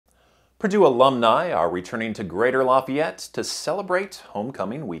Purdue alumni are returning to Greater Lafayette to celebrate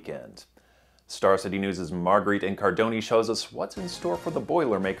homecoming weekend. Star City News' Marguerite Incardoni shows us what's in store for the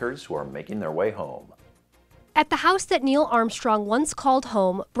Boilermakers who are making their way home. At the house that Neil Armstrong once called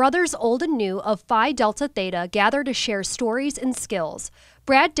home, brothers old and new of Phi Delta Theta gather to share stories and skills.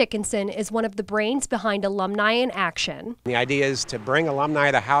 Brad Dickinson is one of the brains behind Alumni in Action. The idea is to bring Alumni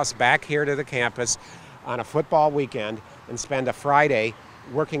of the house back here to the campus on a football weekend and spend a Friday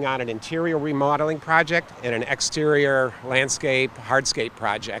working on an interior remodeling project and an exterior landscape hardscape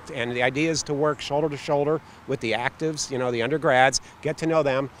project. And the idea is to work shoulder to shoulder with the actives, the undergrads, get to know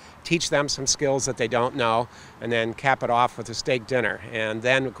them, teach them some skills that they don't know, and then cap it off with a steak dinner. And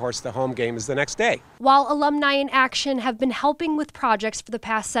then, of course, the home game is the next day. While Alumni in Action have been helping with projects for the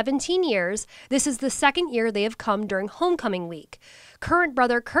past 17 years, this is the second year they have come during homecoming week. Current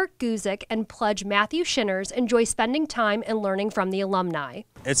brother Kurt Guzik and pledge Matthew Shinners enjoy spending time and learning from the alumni.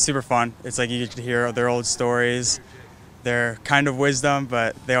 It's super fun. It's like you get to hear their old stories. They're kind of wisdom,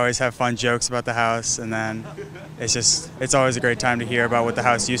 but they always have fun jokes about the house, and then it's always a great time to hear about what the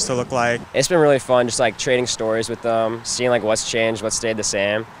house used to look like. It's been really fun just like trading stories with them, seeing like what's changed, what stayed the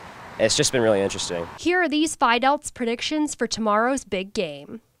same. It's just been really interesting. Here are these Phi Delta's predictions for tomorrow's big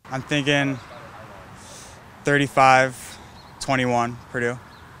game. I'm thinking 35-21 Purdue.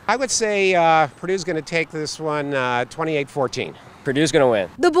 I would say Purdue's going to take this one 28-14. Purdue's going to win.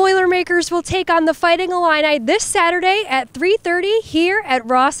 The Boilermakers will take on the Fighting Illini this Saturday at 3:30 here at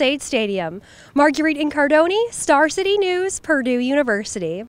Ross-Ade Stadium. Marguerite Incardoni, Star City News, Purdue University.